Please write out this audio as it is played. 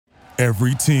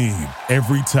Every team,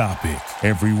 every topic,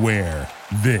 everywhere.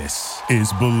 This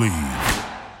is Believe.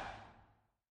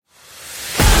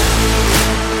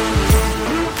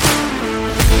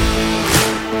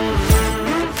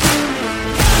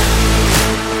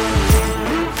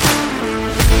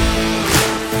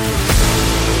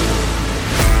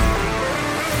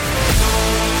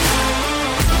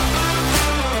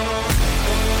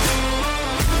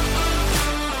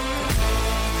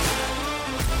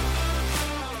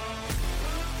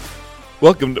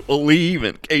 Welcome to Believe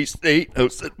in K-State,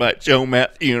 hosted by Joe,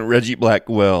 Mathieu, and Reggie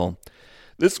Blackwell.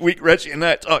 This week, Reggie and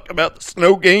I talk about the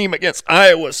snow game against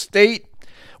Iowa State,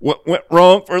 what went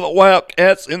wrong for the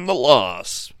Wildcats in the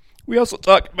loss. We also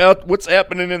talk about what's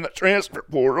happening in the transfer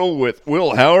portal with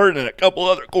Will Howard and a couple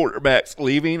other quarterbacks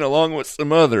leaving, along with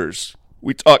some others.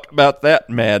 We talk about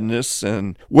that madness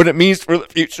and what it means for the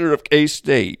future of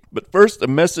K-State. But first, a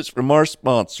message from our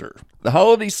sponsor. The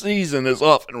holiday season is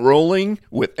off and rolling,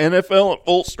 with NFL in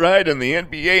full stride and the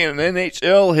NBA and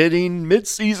NHL hitting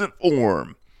mid-season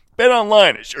form.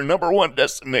 BetOnline is your number one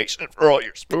destination for all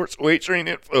your sports wagering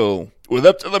info. With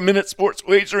up-to-the-minute sports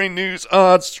wagering news,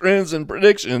 odds, trends, and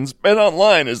predictions,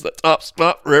 BetOnline is the top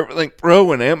spot for everything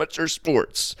pro and amateur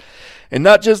sports. And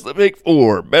not just the Big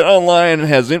Four, BetOnline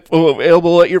has info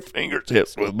available at your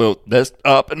fingertips with both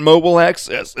desktop and mobile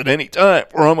access at any time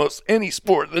for almost any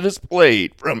sport that is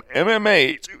played, from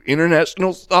MMA to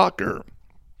international soccer.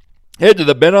 Head to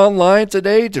the BetOnline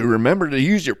today to remember to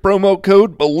use your promo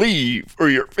code BELIEVE for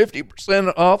your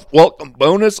 50% off welcome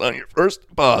bonus on your first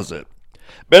deposit.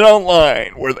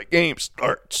 BetOnline, where the game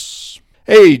starts.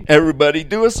 Hey, everybody,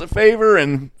 do us a favor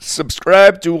and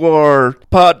subscribe to our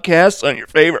podcast on your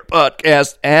favorite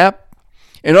podcast app.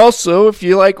 And also, if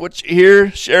you like what you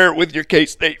hear, share it with your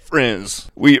K-State friends.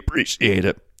 We appreciate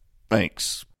it.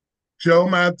 Thanks. Joe,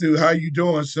 Mathieu, how you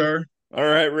doing, sir? All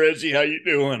right, Reggie, how you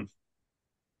doing?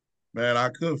 Man, I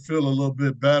could feel a little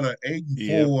bit better.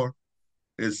 8-4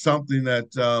 is something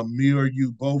that me or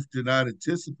you both did not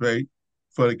anticipate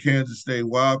for the Kansas State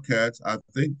Wildcats. I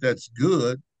think that's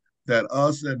good that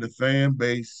us and the fan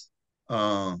base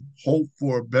hope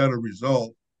for a better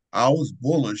result. I was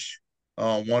bullish,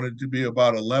 wanted to be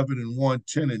about 11-1,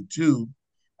 10-2.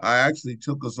 I actually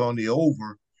took us on the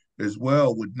over as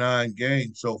well with 9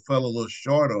 games, so fell a little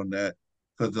short on that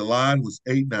because the line was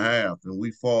 8.5, and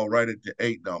we fall right at the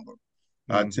 8 number.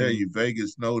 I tell you,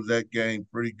 Vegas knows that game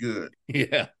pretty good.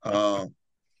 Yeah.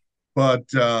 But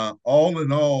all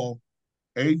in all,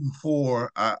 8-4,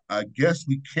 I guess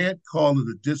we can't call it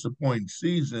a disappointing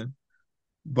season,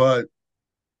 but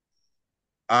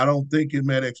I don't think it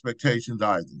met expectations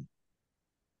either.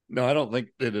 No, I don't think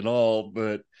it did at all,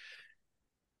 but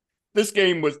this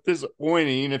game was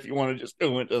disappointing if you want to just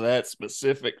go into that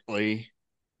specifically.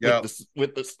 Yeah.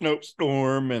 With the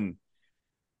snowstorm, and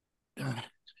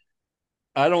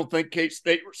I don't think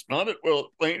K-State responded well to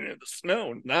playing in the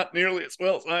snow, not nearly as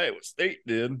well as Iowa State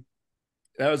did.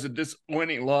 That was a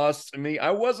disappointing loss to me.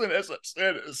 I wasn't as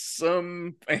upset as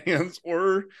some fans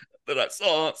were that I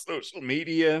saw on social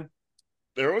media.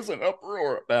 There was an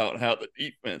uproar about how the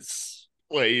defense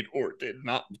played or did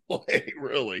not play,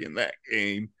 really, in that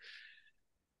game.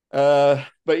 But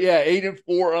yeah,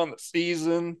 8-4 on the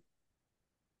season,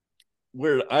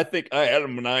 where I think I had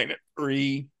them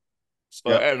 9-3.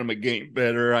 So I had them a game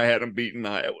better. I had them beating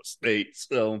Iowa State.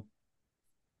 So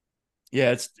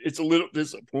yeah, it's a little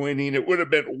disappointing. It would have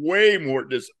been way more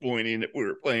disappointing if we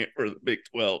were playing for the Big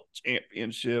 12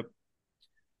 championship.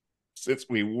 Since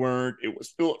we weren't, it was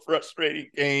still a frustrating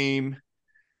game.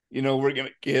 You know, we're going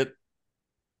to get,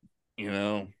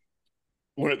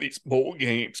 one of these bowl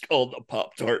games called the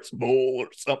Pop-Tarts Bowl or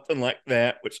something like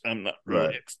that, which I'm not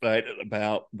really excited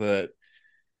about. But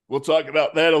we'll talk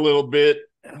about that a little bit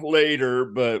later.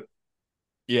 But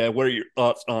yeah, what are your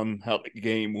thoughts on how the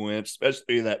game went,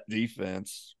 especially that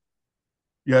defense?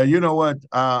 Yeah, you know what?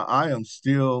 I am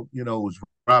still, was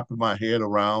wrapping my head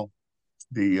around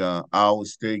the Iowa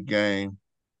State game.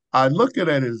 I look at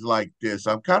it as like this.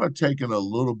 I'm kind of taking a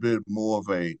little bit more of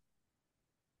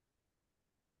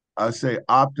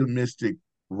optimistic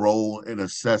role in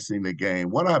assessing the game.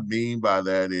 What I mean by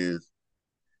that is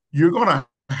you're going to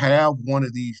have one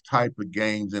of these type of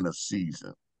games in a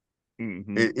season.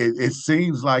 Mm-hmm. It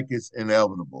seems like it's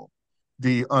inevitable.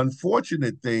 The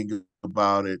unfortunate thing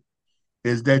about it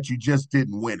is that you just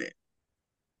didn't win it.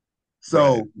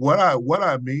 So what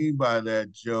I mean by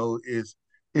that, Joe, is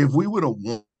if we would have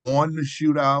won the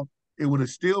shootout, it would have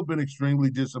still been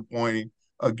extremely disappointing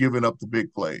giving up the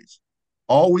big plays.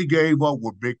 All we gave up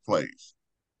were big plays.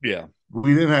 Yeah.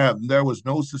 There was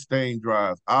no sustained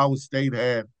drive. Iowa State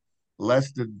had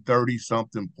less than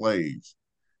 30-something plays.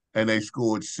 and they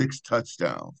scored 6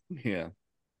 touchdowns. Yeah.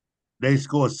 They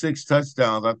scored 6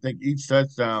 touchdowns. I think each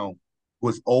touchdown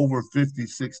was over 50,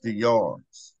 60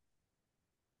 yards,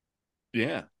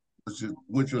 Yeah.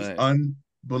 which was Right.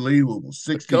 unbelievable. A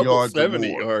 60 couple yards or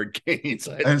 70 more. yard gains,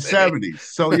 I And think. 70s.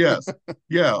 So yes,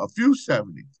 yeah, a few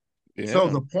 70s. So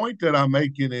Yeah. the point that I'm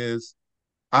making is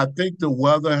I think the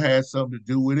weather had something to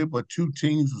do with it, but two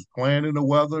teams was playing in the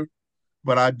weather.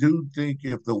 But I do think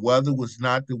if the weather was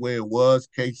not the way it was,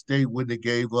 K-State wouldn't have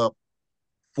gave up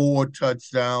 4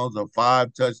 touchdowns or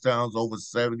 5 touchdowns over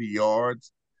 70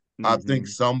 yards. I think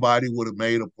Hmm. somebody would have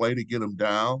made a play to get them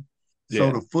down.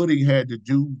 So the Yeah. footing had to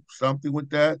do something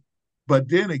with that. But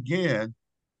then again,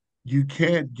 you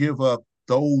can't give up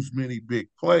those many big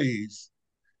plays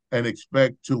and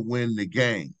expect to win the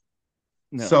game.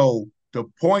 No. So the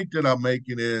point that I'm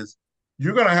making is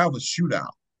you're going to have a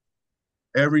shootout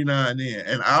every now and then.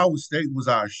 And Iowa State was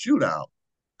our shootout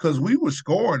because we were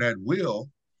scoring at will.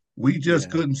 We just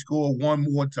Yeah. couldn't score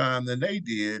one more time than they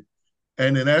did.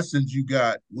 And in essence, you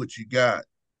got what you got.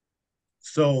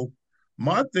 So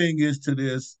my thing is to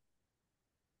this,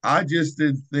 I just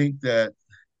didn't think that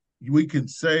we can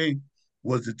say,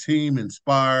 was the team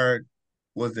inspired?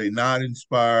 Was they not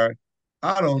inspired?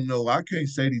 I don't know. I can't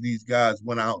say that these guys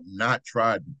went out and not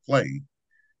tried to play.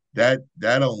 That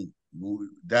that don't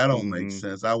that don't make Hmm.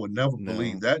 sense. I would never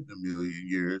believe No. that in a million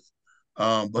years.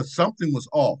 But something was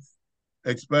off,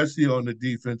 especially on the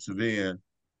defensive end,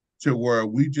 to where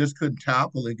we just couldn't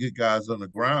tackle and get guys on the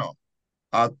ground.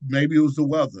 Maybe it was the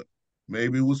weather.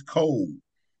 Maybe it was cold.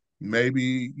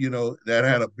 Maybe that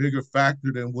had a bigger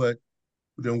factor than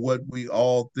what we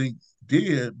all think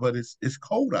did. But it's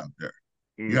cold out there.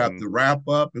 You have Hmm. to wrap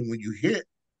up, and when you hit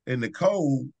in the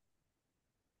cold,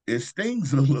 it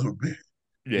stings a little bit,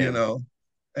 you Yeah. know.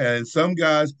 And some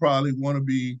guys probably want to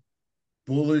be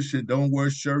bullish and don't wear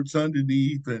shirts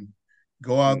underneath and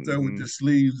go out there with Hmm. the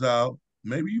sleeves out.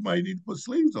 Maybe you might need to put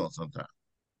sleeves on sometime.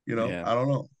 Yeah. I don't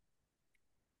know.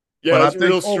 Yeah, But it I was a think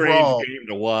real strange overall, game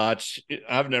to watch.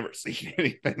 I've never seen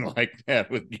anything like that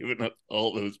with giving up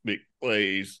all those big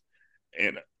plays.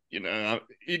 And, you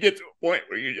get to a point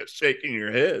where you're just shaking your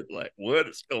head like, what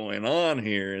is going on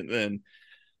here? And then,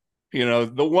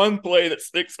 the one play that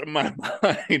sticks in my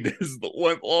mind is the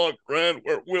one long run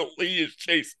where Will Lee is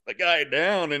chasing the guy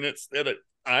down. And instead of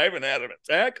Ivan Adam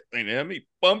tackling him, he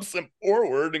bumps him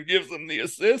forward and gives him the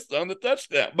assist on the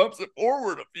touchdown, bumps him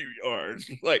forward a few yards.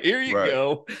 Like, here you right.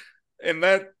 go. And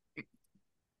that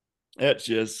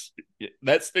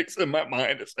sticks in my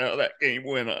mind as how that game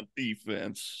went on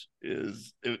defense.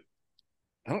 I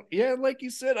don't, yeah, like you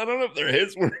said, I don't know if their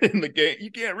heads were in the game.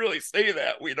 You can't really say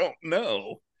that. We don't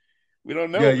know. We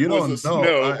don't know Yeah, if it you was the don't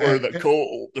know. snow or the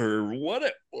cold or what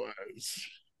it was.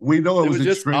 We know it It was was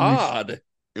just extremely, odd.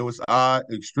 it was odd,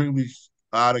 extremely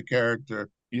out of character.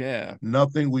 Yeah.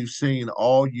 Nothing we've seen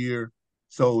all year.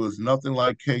 So it was nothing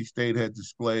like K State had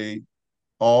displayed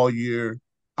all year.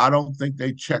 I don't think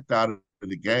they checked out of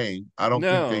the game. I don't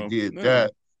think they No, did no.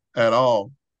 that at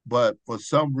all. But for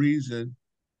some reason,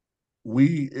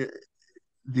 we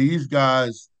these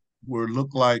guys were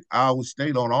looked like Iowa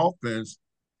State on offense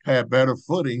had better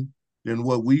footing than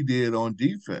what we did on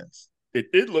defense,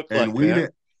 It did look and like we that.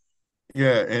 didn't.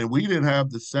 Yeah, and we didn't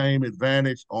have the same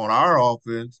advantage on our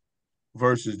offense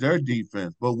versus their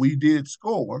defense, but we did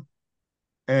score,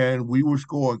 and we were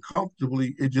scoring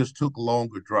comfortably. It just took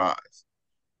longer drives.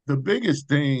 The biggest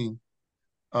thing,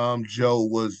 Joe,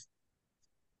 was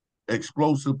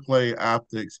explosive play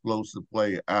after explosive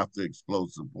play after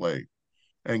explosive play.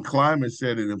 And Kleiman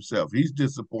said it himself. He's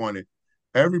disappointed.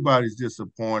 Everybody's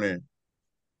disappointed.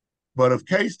 But if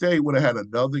K State would have had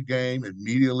another game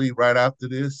immediately right after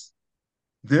this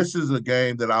is a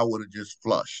game that I would have just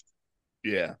flushed.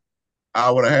 Yeah.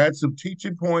 I would have had some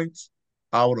teaching points.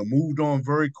 I would have moved on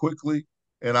very quickly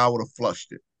and I would have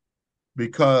flushed it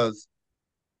because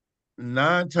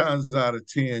 9 times out of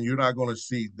 10, you're not going to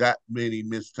see that many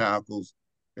missed tackles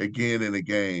again in a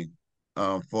game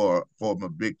from a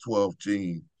Big 12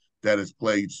 team that has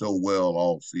played so well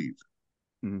all season.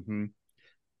 Hmm.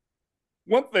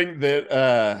 One thing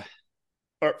that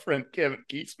our friend Kevin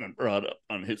Keatsman brought up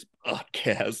on his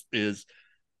podcast is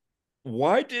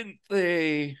why didn't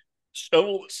they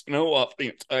shovel the snow off the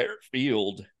entire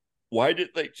field? Why did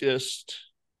they just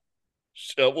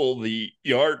shovel the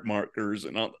yard markers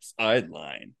and on the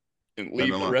sideline and And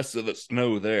leave the rest of the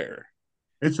snow there?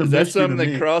 it's a Is that mystery to something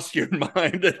that me. crossed your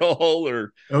mind at all?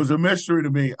 Or It was a mystery to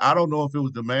me. I don't know if it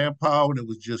was the manpower and it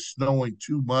was just snowing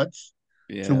too much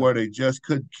to yeah, where they just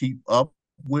couldn't keep up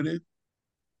with it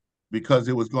because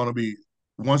it was going to be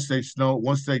once they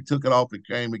took it off, it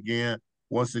came again.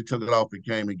 Once they took it off, it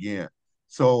came again.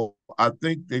 So I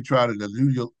think they try to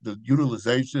the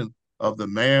utilization of the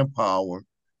manpower.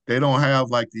 They don't have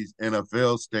like these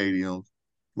NFL stadiums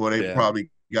where they Yeah. probably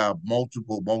got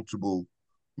multiple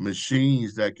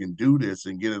machines that can do this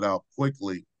and get it out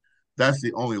quickly. That's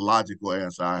the only logical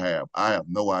answer I have. I have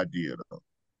no idea though.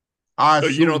 I So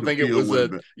you assume don't the think it field was would have a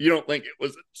been. you don't think it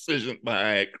was a decision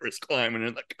by Chris Kleiman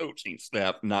and the coaching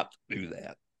staff not to do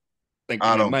that, thinking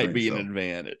I it don't might think be an so.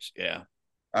 advantage. Yeah.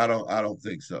 I don't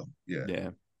think so. Yeah. Yeah.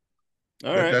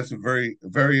 All But right. that's a very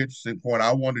interesting point.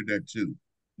 I wondered that too.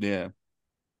 Yeah.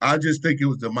 I just think it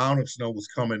was the amount of snow was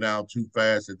coming down too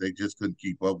fast that they just couldn't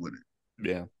keep up with it.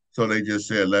 Yeah. So they just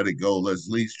said, let it go. Let's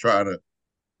at least try to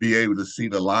be able to see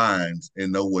the lines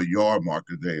and know what yard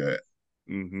marker they're at.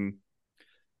 Mm-hmm.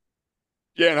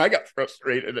 Yeah, and I got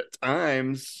frustrated at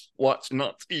times watching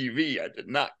on TV. I did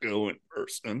not go in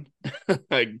person.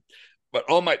 But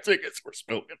all my tickets were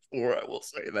spoken for, I will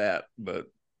say that. But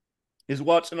is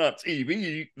watching on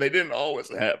TV, they didn't always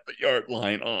have the yard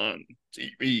line on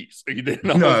TV. So you didn't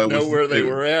always No, know where they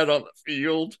were at on the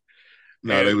field.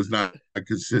 they And was not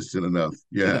consistent enough.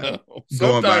 Yeah. no, Going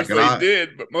sometimes back and they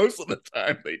did, but most of the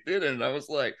time they didn't. And I was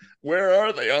like, where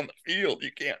are they on the field?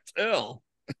 You can't tell.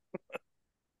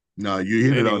 no, you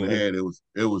But hit it on the anyway, head.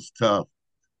 It was tough.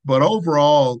 But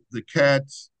overall, the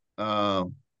Cats,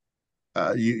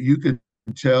 you could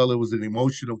tell it was an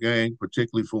emotional game,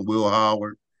 particularly from Will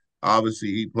Howard. Obviously,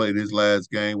 he played his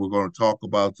last game. We're going to talk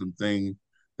about some things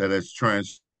that has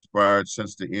transpired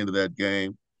since the end of that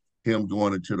game. Him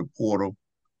going into the portal,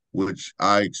 which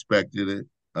I expected it.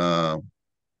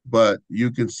 But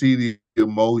you can see the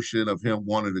emotion of him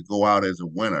wanting to go out as a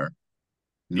winner,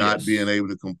 not being yes. able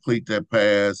to complete that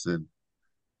pass and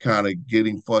kind of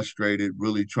getting frustrated,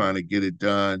 really trying to get it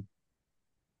done.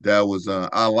 That was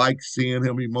I like seeing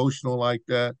him emotional like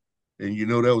that, and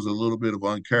that was a little bit of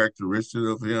uncharacteristic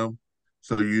of him.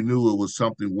 So you knew it was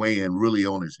something weighing really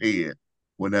on his head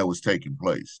when that was taking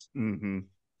place. Mm-hmm.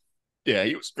 Yeah,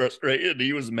 he was frustrated.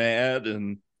 He was mad,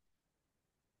 and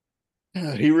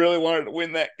he really wanted to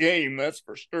win that game. That's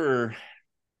for sure.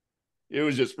 It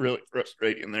was just really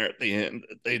frustrating there at the end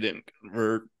that they didn't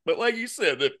convert. But like you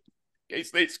said, if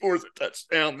K-State scores a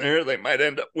touchdown there, they might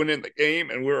end up winning the game,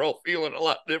 and we're all feeling a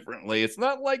lot differently. It's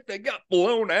not like they got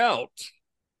blown out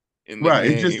in the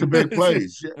Right, it's just the game. big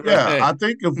plays. Yeah, Right. I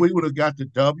think if we would have got the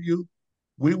W,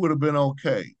 we would have been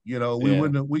okay. We Yeah.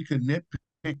 wouldn't have, we could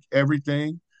nitpick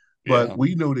everything, but Yeah.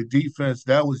 we know the defense.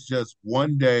 That was just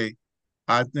one day.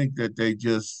 I think that they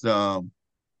just, I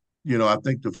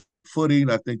think the footing,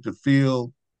 I think the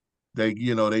field, they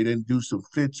didn't do some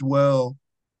fits well.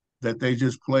 That they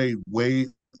just played way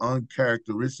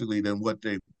uncharacteristically than what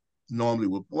they normally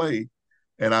would play,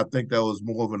 and I think that was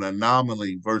more of an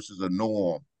anomaly versus a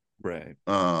norm. Right.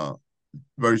 Uh,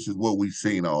 versus what we've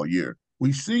seen all year.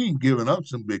 We've seen giving up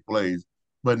some big plays,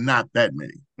 but not that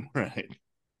many. Right.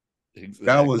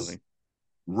 That was Exactly.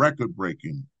 record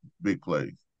breaking big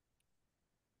plays.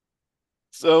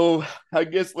 So I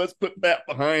guess let's put that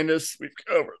behind us. We've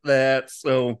covered that.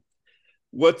 So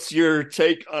what's your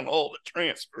take on all the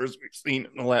transfers we've seen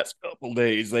in the last couple of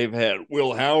days? They've had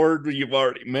Will Howard, who you've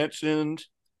already mentioned,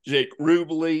 Jake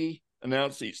Rubley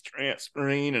announced he's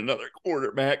transferring, another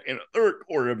quarterback, and a third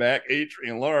quarterback,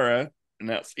 Adrian Lara,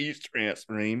 announced he's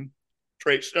transferring.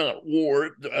 Trayshawn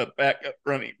Ward, backup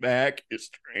running back,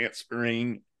 is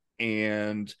transferring,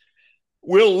 and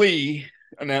Will Lee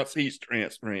announced he's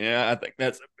transferring. Yeah, I think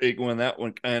that's a big one. That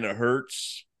one kind of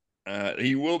hurts.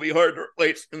 He will be hard to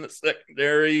replace in the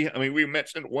secondary. I mean, we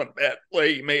mentioned one bad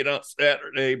play he made on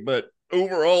Saturday, but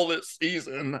overall this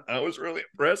season, I was really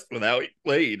impressed with how he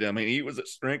played. I mean, he was a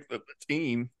strength of the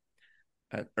team,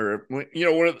 or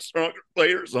one of the stronger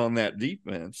players on that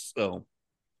defense. So,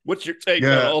 what's your take on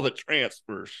Yeah. all the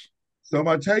transfers? So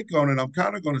my take on it, I'm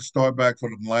kind of going to start back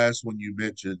from the last one you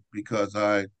mentioned because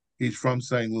he's from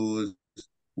St. Louis.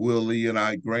 Will Lee and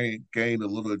I gained a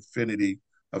little affinity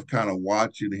of kind of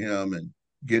watching him and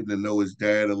getting to know his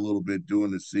dad a little bit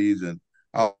during the season.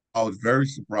 I was very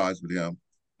surprised with him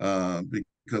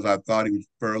because I thought he was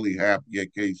fairly happy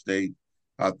at K-State.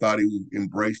 I thought he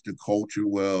embraced the culture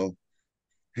well.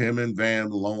 Him and Van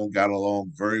Malone got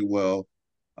along very well.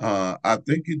 I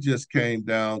think it just came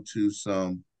down to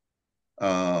some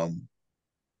um,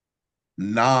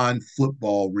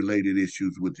 non-football related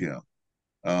issues with him.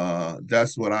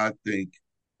 That's what I think.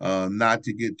 Not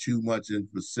to get too much in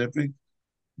specific,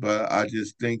 but I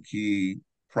just think he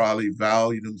probably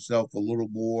valued himself a little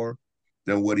more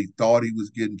than what he thought he was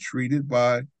getting treated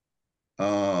by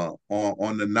on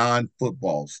the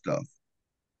non-football stuff,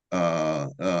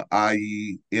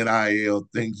 i.e., NIL,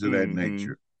 things of that Mm-hmm.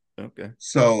 nature. Okay.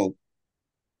 So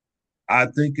I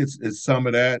think it's some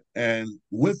of that. And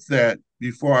with that,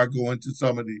 before I go into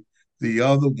some of the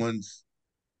other ones,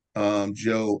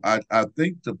 Joe, I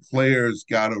think the players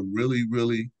got to really,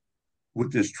 really,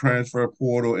 with this transfer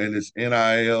portal and this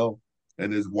NIL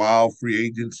and this wild free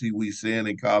agency we seeing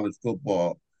in college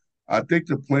football, I think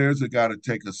the players have got to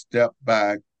take a step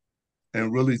back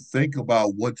and really think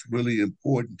about what's really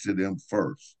important to them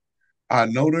first. I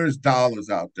know there's dollars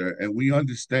out there, and we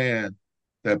understand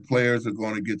that players are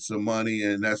going to get some money,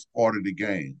 and that's part of the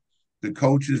game. The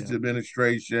coaches, Yeah. the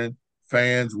administration,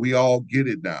 fans, we all get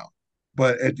it now.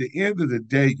 But at the end of the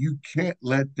day, you can't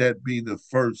let that be the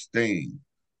first thing.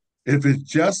 If it's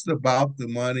just about the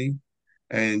money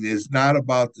and it's not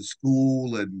about the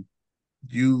school and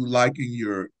you liking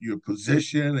your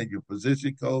position and your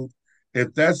position coach,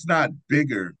 if that's not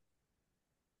bigger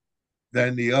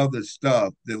than the other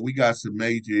stuff, then we got some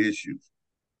major issues.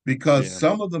 Because Yeah.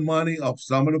 some of the money of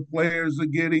some of the players are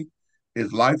getting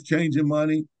is life changing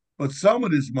money, but some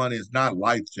of this money is not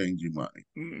life changing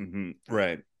money.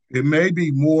 Right. It may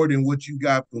be more than what you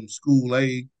got from school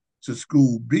A to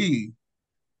school B,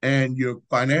 and your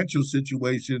financial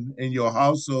situation in your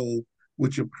household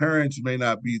with your parents may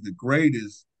not be the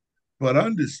greatest, but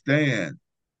understand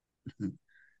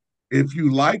if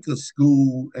you like a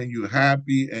school and you're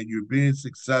happy and you're being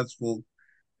successful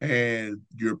and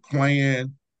you're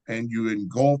playing and you're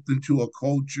engulfed into a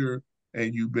culture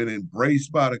and you've been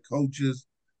embraced by the coaches,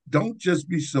 don't just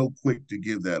be so quick to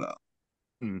give that up.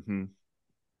 Mm-hmm.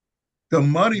 The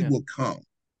money Yeah. will come,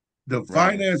 the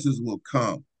Right. finances will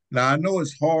come. Now, I know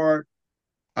it's hard.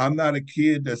 I'm not a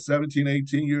kid that's 17,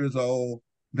 18 years old,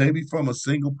 maybe from a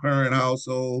single parent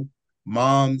household.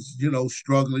 Mom's,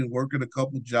 struggling, working a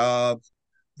couple jobs.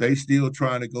 They still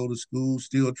trying to go to school,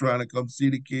 still trying to come see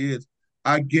the kids.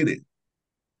 I get it.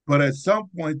 But at some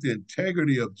point, the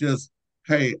integrity of just,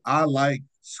 hey, I like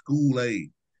school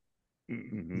aid.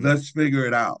 Mm-hmm. Let's figure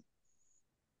it out.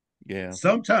 Yeah.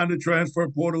 Sometimes the transfer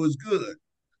portal is good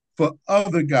for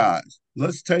other guys.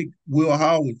 Let's take Will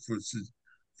Howard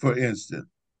for instance.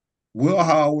 Will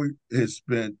Howard has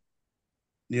spent,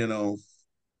 you know,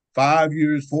 5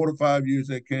 years, 4 to 5 years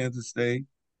at Kansas State.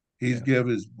 He's Yeah.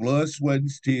 given his blood, sweat, and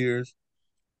tears,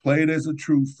 played as a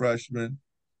true freshman,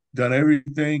 done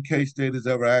everything K State has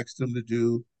ever asked him to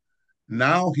do.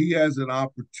 Now he has an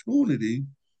opportunity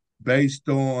based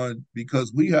on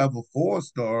because we have a 4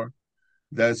 star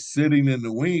that's sitting in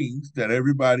the wings that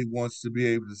everybody wants to be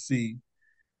able to see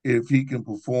if he can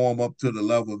perform up to the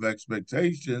level of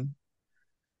expectation.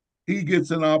 He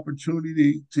gets an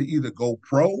opportunity to either go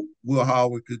pro, Will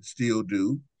Howard could still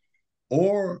do,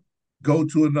 or go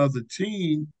to another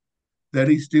team that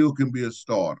he still can be a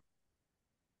starter.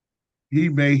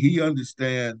 He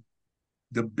understand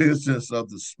the business of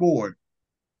the sport.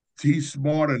 He's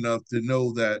smart enough to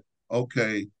know that,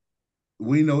 okay,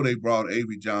 we know they brought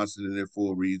Avery Johnson in there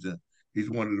for a reason. He's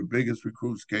one of the biggest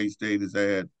recruits K-State has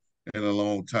had in a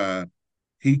long time.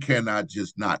 He cannot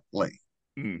just not play.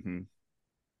 Mm-hmm.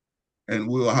 And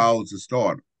Will Howard's a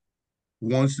starter,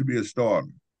 wants to be a starter.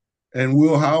 And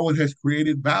Will Howard has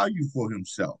created value for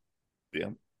himself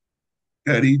Yeah.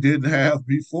 that he didn't have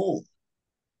before.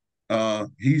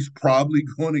 He's probably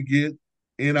going to get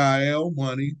NIL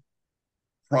money,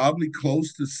 probably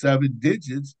close to 7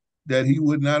 digits that he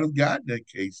would not have gotten at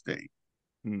K State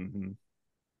Mm-hmm.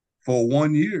 for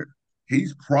 1 year.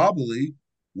 He's probably,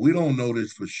 we don't know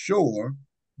this for sure,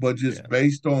 but just Yeah.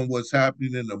 based on what's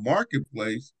happening in the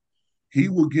marketplace, he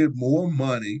will get more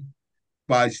money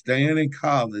by staying in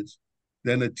college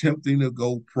than attempting to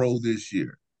go pro this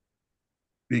year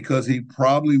because he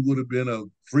probably would have been a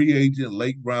free agent,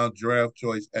 late round draft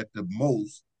choice at the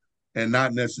most, and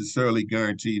not necessarily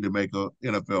guaranteed to make a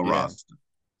NFL Yeah. roster.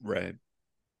 Right.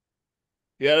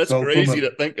 Yeah, that's So from a crazy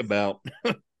to think about.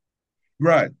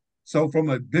 right, so from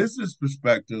a business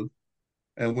perspective,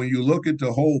 and when you look at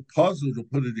the whole puzzle to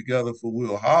put it together for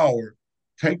Will Howard,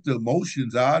 take the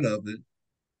emotions out of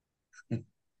it,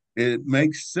 it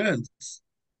makes sense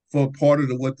for part of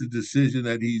what the decision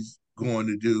that he's going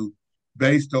to do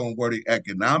based on where the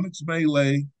economics may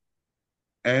lay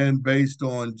and based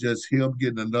on just him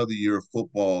getting another year of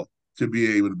football to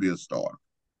be able to be a starter.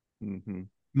 Mm-hmm.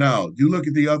 Now, you look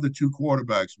at the other 2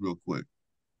 quarterbacks real quick.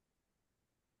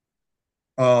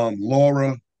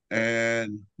 Laura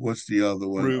and what's the other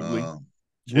one? Rubley.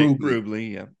 Jake Rubley.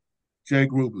 Rubley. Yeah. Jake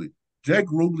Rubley. Jake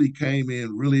Rubley came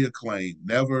in really acclaimed,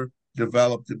 never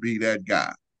developed to be that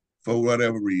guy for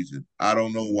whatever reason. I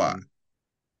don't know why. Mm-hmm.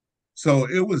 So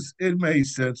it made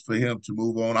sense for him to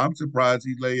move on. I'm surprised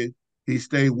he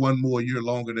stayed 1 more year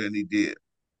longer than he did,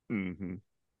 Mm-hmm.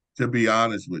 to be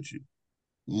honest with you.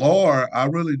 Lore, I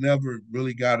really never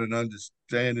really got an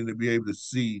understanding to be able to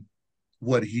see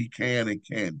what he can and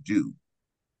can't do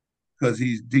because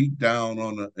he's deep down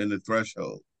on in the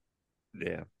threshold.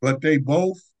 Yeah. But they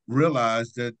both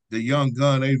realize that the young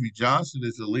gun Avery Johnson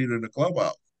is the leader in the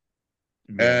clubhouse,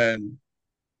 Yeah. and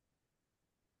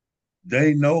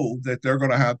they know that they're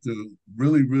going to have to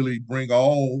really, really bring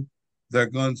all their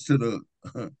guns to the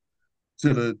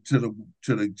to the to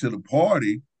the to the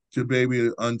party to be able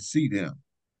to unseat him.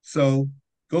 So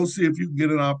go see if you can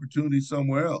get an opportunity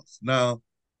somewhere else. Now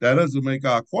that doesn't make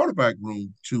our quarterback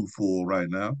room too full right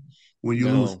now. When you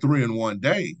lose No. three in one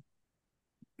day,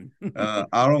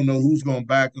 I don't know who's going to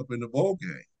back up in the bowl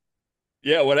game.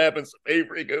 Yeah, what happens if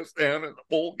Avery goes down in the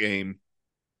bowl game?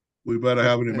 We better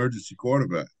have an emergency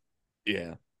quarterback.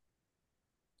 Yeah.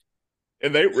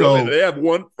 And they So have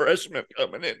one freshman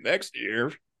coming in next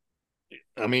year.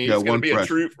 I mean, yeah, he's going to one be a freshman.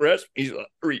 true freshman. He's a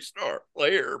 3-star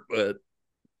player, but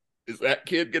is that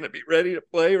kid going to be ready to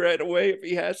play right away if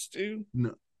he has to?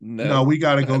 No, no, No. we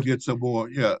got to go get some more.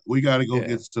 Yeah, we got to go Yeah.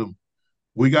 get some.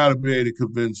 We got to be able to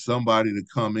convince somebody to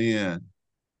come in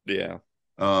Yeah.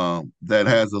 that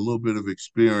has a little bit of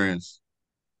experience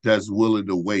that's willing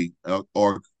to wait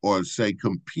or say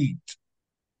compete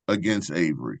against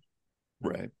Avery,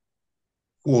 Right.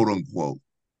 quote unquote.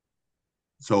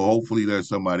 So hopefully there's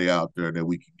somebody out there that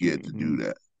we can get to Mm-hmm. do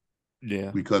that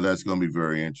Yeah. because that's going to be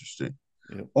very interesting.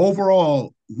 Yep.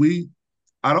 Overall,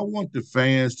 I don't want the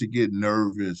fans to get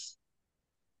nervous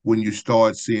when you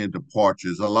start seeing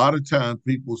departures. A lot of times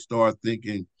people start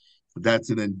thinking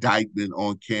that's an indictment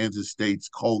on Kansas State's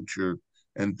culture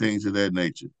and things of that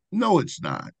nature. No, it's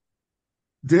not.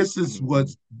 This is Mm-hmm.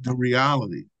 what's the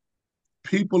reality.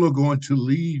 People are going to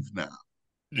leave now.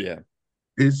 Yeah.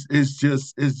 It's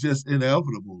just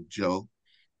inevitable, Joe.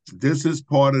 This is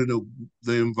part of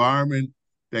the environment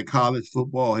that college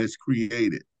football has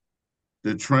created.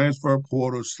 The transfer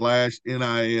portal slash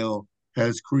NIL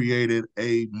has created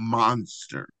a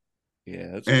monster,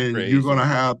 Yeah. It's just and crazy. you're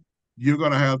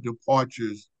gonna have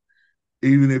departures,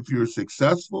 even if you're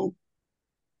successful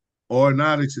or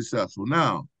not as successful.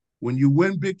 Now, when you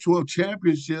win Big 12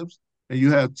 championships and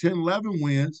you have 10, 11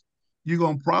 wins, you're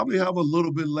gonna probably have a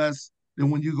little bit less than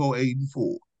when you go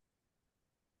 8-4.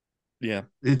 Yeah.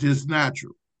 It's just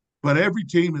natural. But every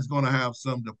team is going to have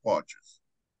some departures.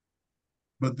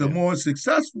 But the Yeah. more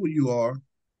successful you are,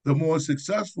 the more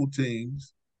successful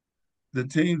teams, the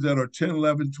teams that are 10,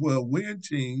 11, 12 win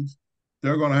teams,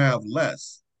 they're going to have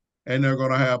less. And they're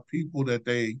going to have people that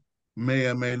they may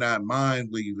or may not mind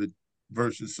leaving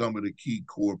versus some of the key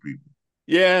core people.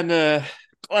 Yeah. And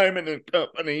Kleiman and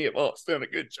company have also done a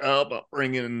good job of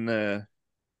bringing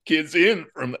kids in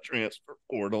from the transfer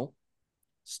portal.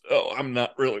 So I'm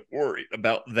not really worried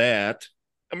about that.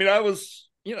 I mean, I was,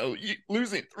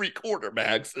 losing 3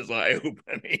 quarterbacks is eye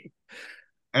opening.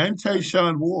 And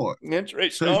Tayshawn Ward. And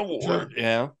Sean Ward,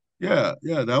 yeah. Yeah,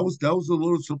 that was a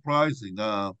little surprising.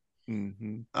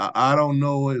 Mm-hmm. I don't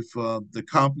know if the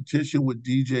competition with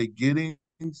DJ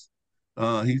Giddings,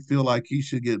 he feel like he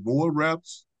should get more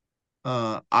reps.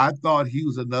 I thought he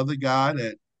was another guy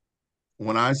that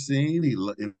when I seen he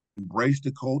embraced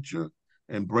the culture,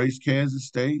 embraced Kansas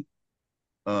State.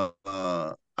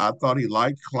 I thought he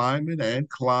liked climbing and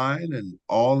Klein and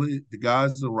all the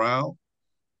guys around.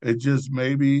 It just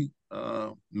maybe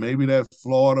that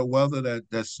Florida weather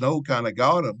that snow kind of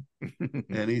got him,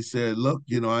 and he said, "Look,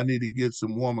 I need to get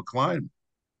some warmer climate."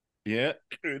 Yeah,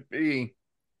 could be.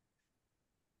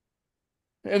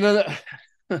 And then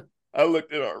I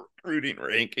looked at our recruiting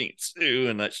rankings too,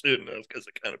 and I shouldn't have because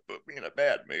it kind of put me in a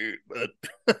bad mood. But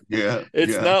Yeah,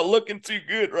 it's yeah. not looking too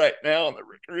good right now on the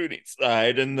recruiting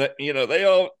side. And they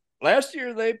all last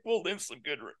year they pulled in some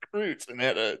good recruits and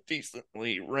had a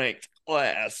decently ranked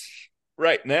class.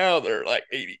 Right now they're like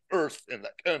 81st in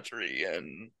the country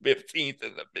and 15th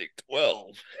in the Big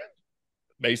 12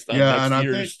 based on Yeah, and next I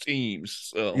think year's teams.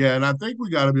 So yeah, and I think we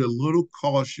got to be a little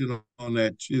cautious on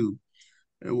that too.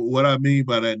 And what I mean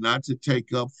by that, not to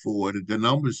take up for it, the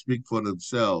numbers speak for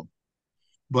themselves.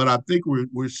 But I think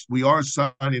we are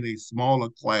signing a smaller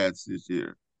class this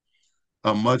year,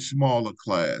 a much smaller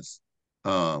class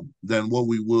than what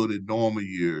we would in normal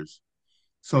years.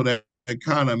 So that it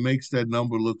kind of makes that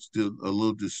number look still a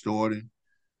little distorted.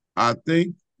 I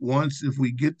think once if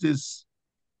we get this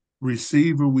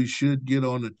receiver, we should get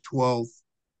on the 12th.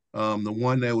 The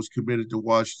one that was committed to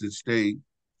Washington State,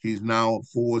 he's now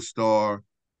a 4-star,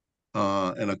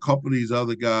 and a couple of these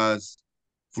other guys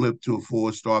flip to a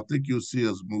 4-star. I think you'll see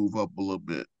us move up a little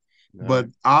bit. all But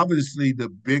right. obviously, the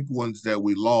big ones that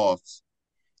we lost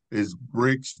is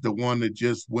Bricks, the one that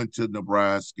just went to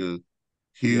Nebraska,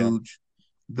 Yeah. huge.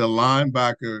 the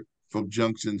linebacker from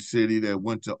Junction City that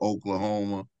went to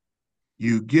Oklahoma.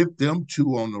 You get them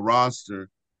two on the roster,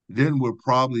 then we're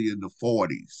probably in the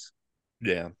 40s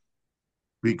Yeah.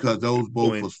 because those Good both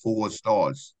point. was 4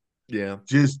 stars. Yeah.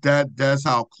 Just that's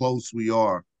how close we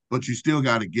are, but you still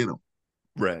got to get them.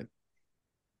 Right.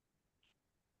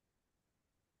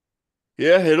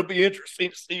 Yeah, it'll be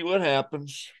interesting to see what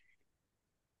happens.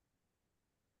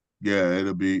 Yeah,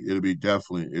 it'll be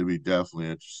definitely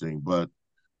interesting. But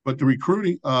the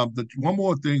recruiting, the one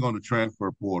more thing on the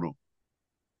transfer portal.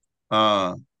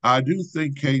 I do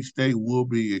think K-State will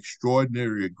be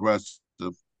extraordinarily aggressive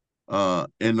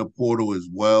in the portal as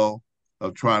well,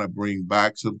 of trying to bring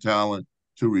back some talent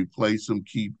to replace some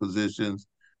key positions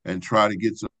and try to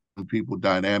get some people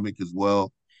dynamic as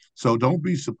well. So don't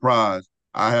be surprised.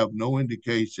 I have no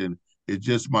indication. It's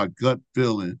just my gut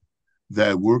feeling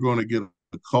that we're going to get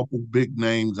a couple big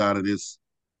names out of this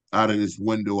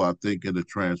window, I think, in the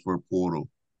transfer portal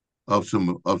of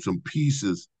some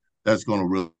pieces that's going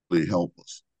to really help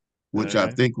us, All which I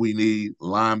right. think we need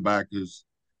linebackers,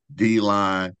 D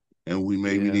line, and we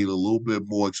maybe Yeah. need a little bit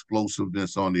more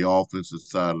explosiveness on the offensive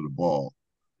side of the ball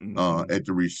Mm-hmm. at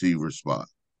the receiver spot.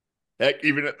 Heck,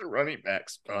 even at the running back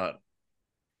spot.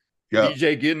 Yeah,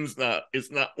 DJ Giddens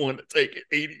is not one to take it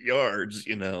 80 yards,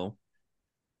 no,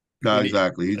 We need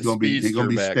exactly. He's a gonna be he's gonna speedster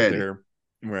be back steady. there.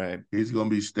 Right. He's gonna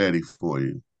be steady for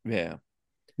you. Yeah.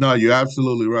 No, you're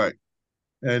absolutely right.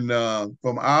 And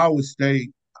from Iowa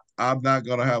State, I'm not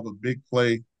gonna have a big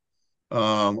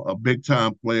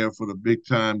time player for the big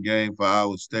time game for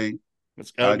Iowa State.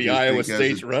 It's got to I be just Iowa think as a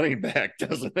State's running back,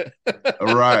 doesn't it?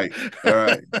 all right.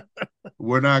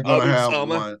 We're not going to Abu have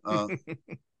Sama. one.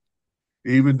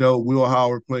 Even though Will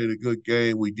Howard played a good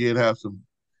game, we did have some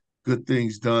good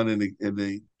things done in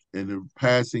the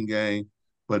passing game,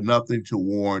 but nothing to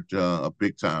warrant a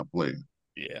big time player.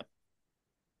 Yeah.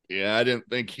 Yeah, I didn't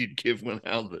think he'd give one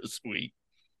out this week.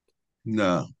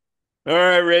 No. All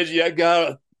right, Reggie, I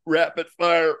got a rapid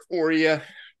fire for you.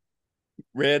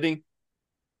 Ready?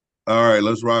 All right,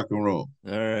 let's rock and roll.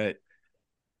 All right.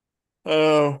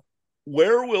 Uh,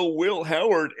 where will Will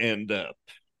Howard end up?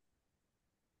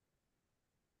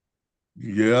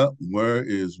 Yeah, where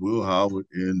is Will Howard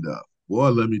end up? Boy,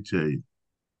 let me tell you.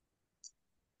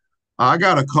 I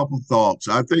got a couple thoughts.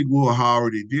 I think Will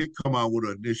Howard, he did come out with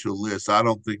an initial list. I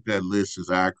don't think that list is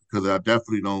accurate because I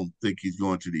definitely don't think he's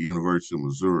going to the University of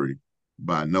Missouri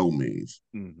by no means.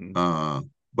 Mm-hmm. Uh,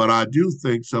 but I do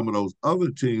think some of those other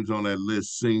teams on that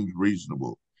list seem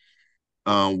reasonable.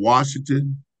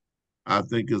 Washington, I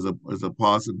think, is a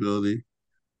possibility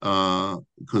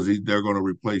because they're going to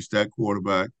replace that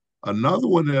quarterback. Another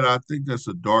one that I think that's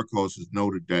a dark horse is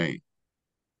Notre Dame.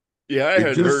 Yeah, I It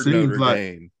had just heard seems Notre like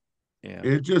Dame. Yeah.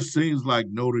 it just seems like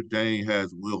Notre Dame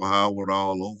has Will Howard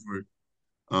all over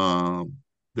it.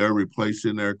 They're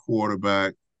replacing their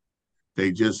quarterback.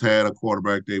 They just had a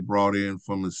quarterback they brought in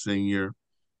from a senior.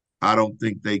 I don't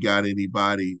think they got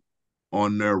anybody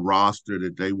on their roster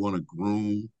that they want to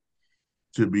groom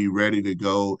to be ready to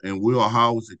go. And Will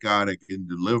Howard's a guy that can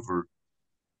deliver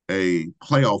a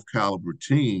playoff caliber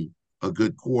team, a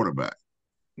good quarterback.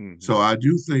 Mm-hmm. So I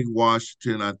do think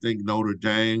Washington, I think Notre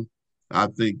Dame, I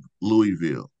think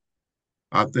Louisville.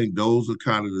 I think those are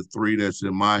kind of the three that's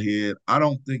in my head. I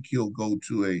don't think he'll go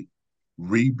to a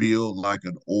rebuild like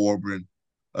an Auburn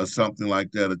or something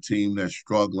like that, a team that's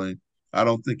struggling. I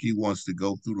don't think he wants to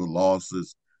go through the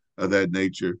losses of that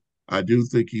nature. I do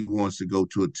think he wants to go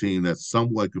to a team that's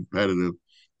somewhat competitive,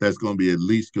 that's going to be at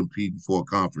least competing for a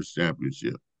conference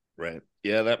championship. Right.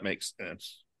 Yeah, that makes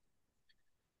sense.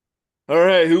 All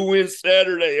right. Who wins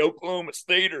Saturday, Oklahoma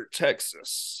State or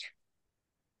Texas?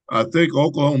 I think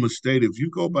Oklahoma State, if you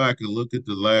go back and look at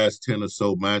the last 10 or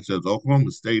so matchups,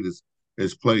 Oklahoma State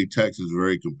has played Texas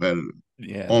very competitive.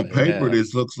 Yeah, On they paper, have.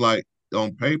 this looks like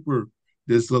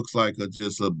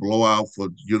just a blowout for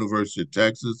University of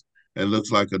Texas and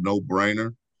looks like a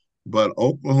no-brainer. But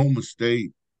Oklahoma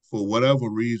State, for whatever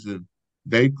reason,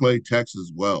 they play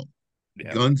Texas well.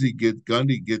 Yeah.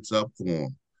 Gundy gets up for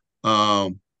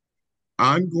them.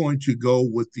 I'm going to go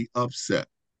with the upset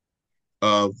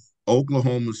of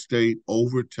Oklahoma State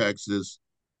over Texas,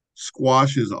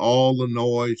 squashes all the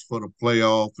noise for the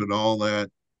playoff and all that.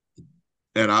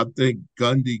 And I think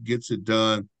Gundy gets it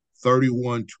done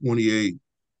 31-28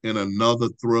 in another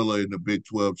thriller in the Big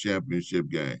 12 championship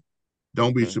game.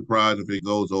 Don't be surprised if it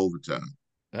goes overtime.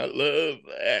 I love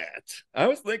that. I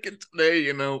was thinking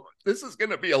today, this is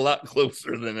going to be a lot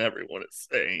closer than everyone is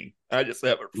saying. I just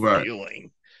have a Right.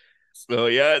 feeling. So,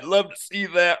 yeah, I'd love to see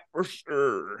that for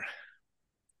sure.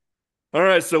 All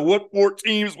right. So, what four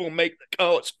teams will make the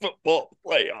college football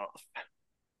playoff?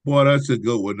 Boy, that's a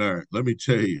good one there. Let me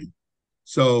tell you.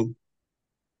 So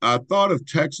I thought if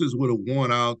Texas would have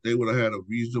won out, they would have had a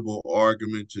reasonable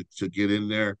argument to get in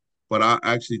there. But I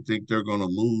actually think they're going to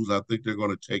lose. I think they're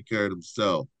going to take care of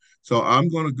themselves. So I'm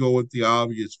going to go with the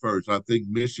obvious first. I think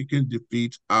Michigan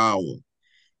defeats Iowa,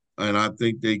 and I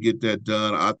think they get that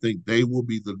done. I think they will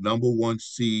be the number one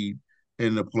seed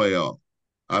in the playoff.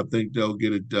 I think they'll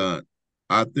get it done.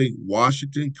 I think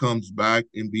Washington comes back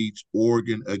and beats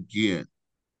Oregon again,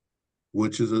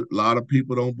 which is a lot of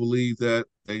people don't believe that.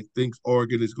 They think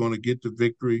Oregon is going to get the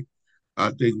victory. I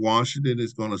think Washington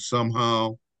is going to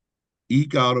somehow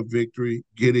eke out a victory,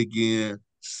 get again,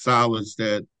 silence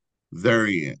that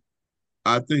variant.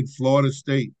 I think Florida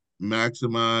State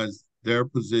maximized their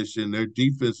position. Their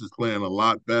defense is playing a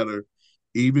lot better,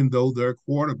 even though their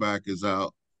quarterback is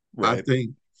out. I Right.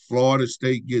 think Florida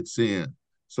State gets in.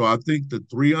 So I think the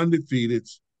three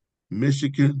undefeateds,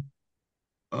 Michigan,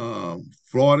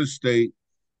 Florida State,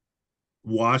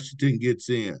 Washington gets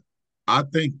in. I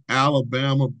think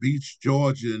Alabama beats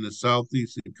Georgia in the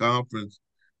Southeastern Conference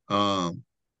um,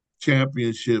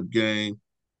 championship game,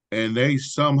 and they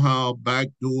somehow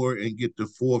backdoor and get the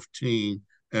fourth team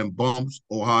and bumps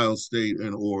Ohio State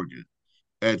and Oregon.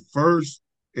 At first,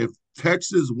 if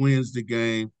Texas wins the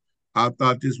game, I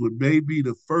thought this would maybe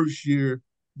the first year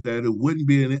that it wouldn't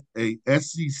be a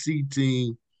SEC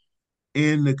team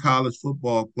in the college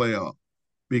football playoff.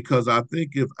 Because I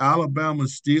think if Alabama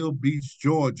still beats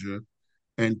Georgia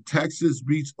and Texas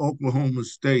beats Oklahoma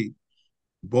State,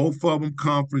 both of them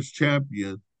conference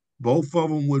champion, both of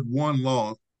them with one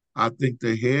loss, I think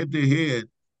the head to head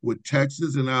with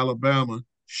Texas and Alabama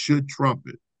should trump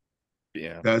it.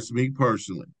 Yeah. That's me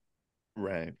personally.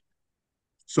 Right.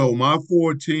 So my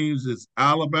four teams is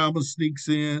Alabama sneaks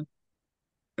in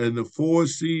the four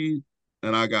seed,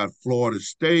 and I got Florida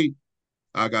State,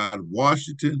 I got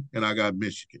Washington, and I got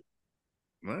Michigan.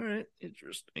 All right.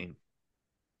 Interesting.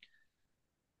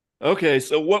 Okay.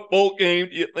 So, what bowl game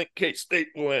do you think K State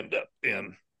will end up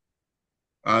in?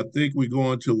 I think we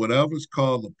go into whatever's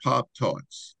called the Pop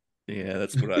Tarts. Yeah,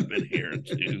 that's what I've been hearing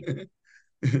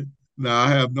too. Now I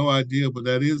have no idea, but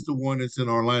that is the one that's in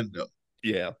Orlando.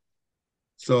 Yeah.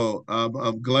 So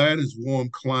I'm glad it's warm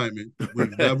climate.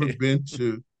 We've never Right. been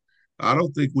to. I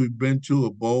don't think we've been to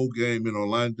a bowl game in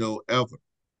Orlando ever.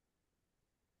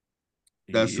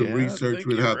 That's some Yeah, I research think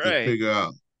we'd you're have to right. figure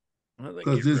out I think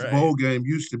because you're this right. bowl game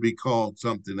used to be called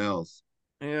something else.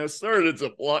 Yeah, it started as a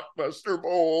blockbuster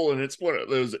bowl, and it's one of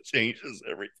those that changes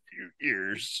every few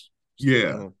years.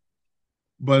 Yeah, So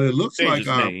but it looks like changes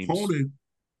our names. opponent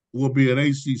will be an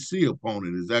ACC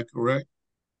opponent. Is that correct?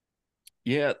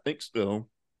 Yeah, I think so.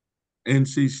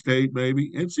 NC State,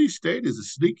 maybe. NC State is a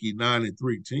sneaky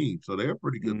 9-3 team, so they're a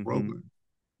pretty good Mm-hmm. program.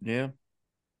 Yeah.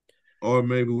 Or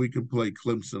maybe we can play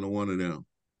Clemson or one of them.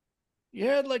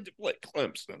 Yeah, I'd like to play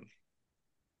Clemson.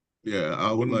 Yeah,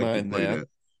 I would Wouldn't like to mind play that. that.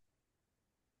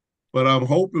 But I'm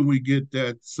hoping we get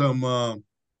that some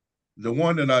the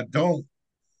one that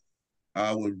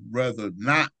I would rather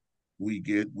not we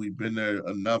get. We've been there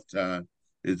enough time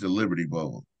is the Liberty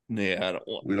Bowl. Yeah, I don't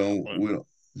want We that don't one. we don't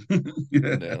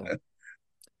yeah. No.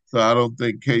 So I don't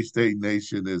think K State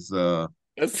Nation is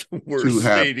That's the too worst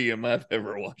happy. stadium I've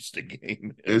ever watched a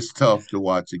game in. It's tough to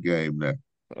watch a game there.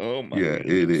 Oh my Yeah, it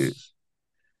goodness. is.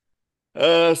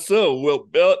 So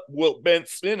will Ben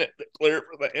Sinnott declare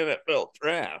for the NFL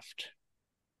draft?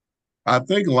 I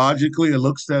think logically it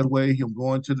looks that way. Him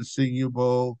going to the Senior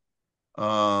Bowl,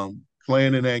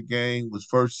 playing in that game, was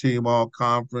first team all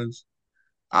conference.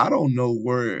 I don't know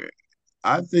where.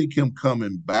 I think him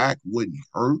coming back wouldn't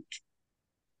hurt,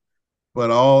 but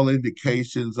all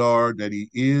indications are that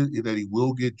he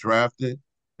will get drafted.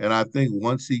 And I think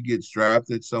once he gets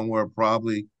drafted somewhere,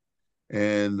 probably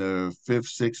in the fifth,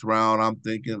 sixth round,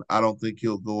 I don't think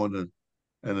he'll go in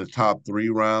the top three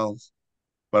rounds,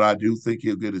 but I do think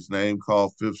he'll get his name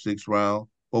called fifth, sixth round.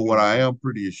 But what I Mm-hmm. am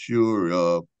pretty sure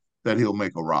of that he'll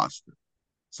make a roster.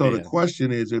 So the Yeah.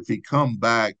 question is, if he come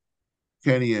back,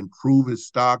 can he improve his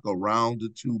stock around the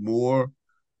two more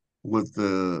with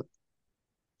the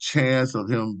chance of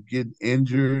him getting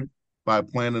injured by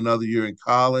playing another year in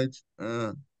college?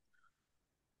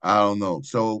 I don't know.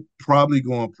 So probably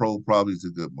going pro probably is a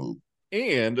good move.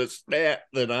 And a stat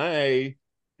that I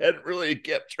hadn't really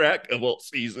kept track of all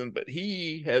season, but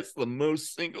he has the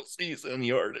most single season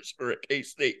yardage for a K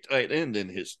State tight end in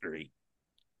history.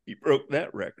 He broke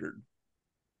that record.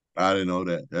 I didn't know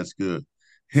that. That's good.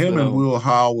 Him and So Will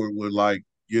Howard were like,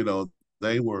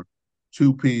 they were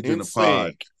two peas in in a pod.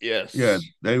 sync, Yeah, yes.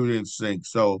 they were in sync.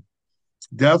 So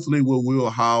definitely with Will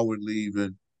Howard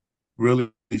leaving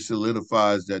really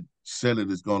solidifies that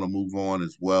Senate is going to move on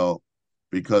as well.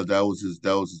 because that was his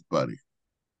buddy.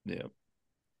 Yeah.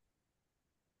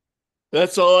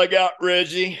 That's all I got,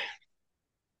 Reggie.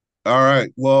 All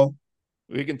right. Well,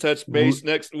 we can touch base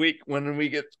next week when we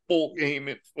get the bowl game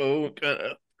info and kind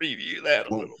of preview that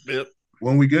a little bit.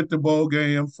 When we get the bowl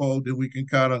game info, then we can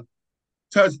kind of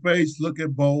touch base, look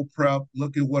at bowl prep,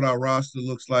 look at what our roster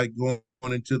looks like going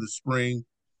into the spring,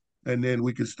 and then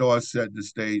we can start setting the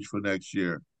stage for next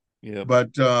year. Yeah. But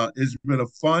it's been a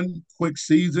fun, quick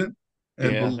season,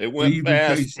 and it went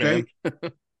fast, K-State.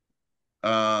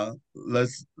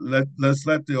 Let's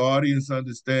let the audience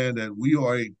understand that we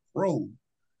are a pro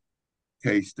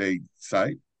K-State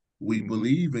site. We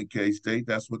believe in K-State.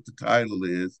 That's what the title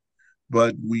is.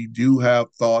 But we do have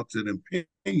thoughts and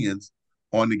opinions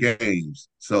on the games.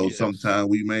 So sometimes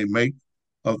we may make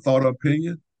a thought or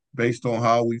opinion based on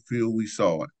how we feel we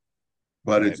saw it.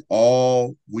 But it's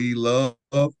all we love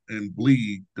and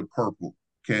bleed the purple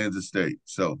Kansas State.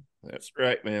 So that's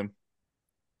right, man.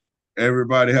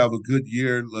 Everybody have a good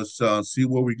year. Let's see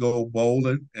where we go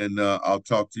bowling, and I'll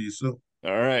talk to you soon.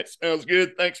 All right. Sounds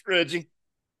good. Thanks, Reggie.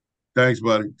 Thanks,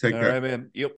 buddy. Take care. All right,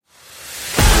 man. Yep.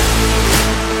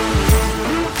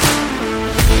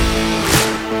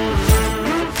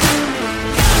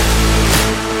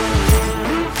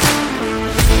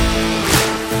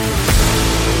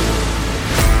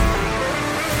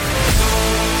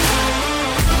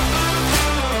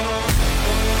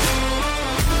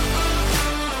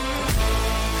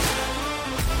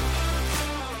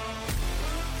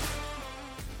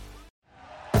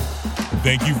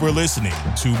 Thank you for listening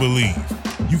to Believe.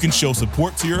 You can show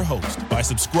support to your host by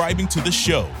subscribing to the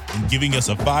show and giving us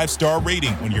a 5-star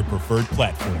rating on your preferred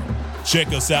platform. Check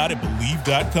us out at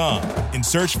Believe.com and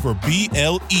search for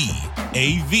BLEAV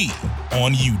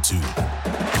on YouTube.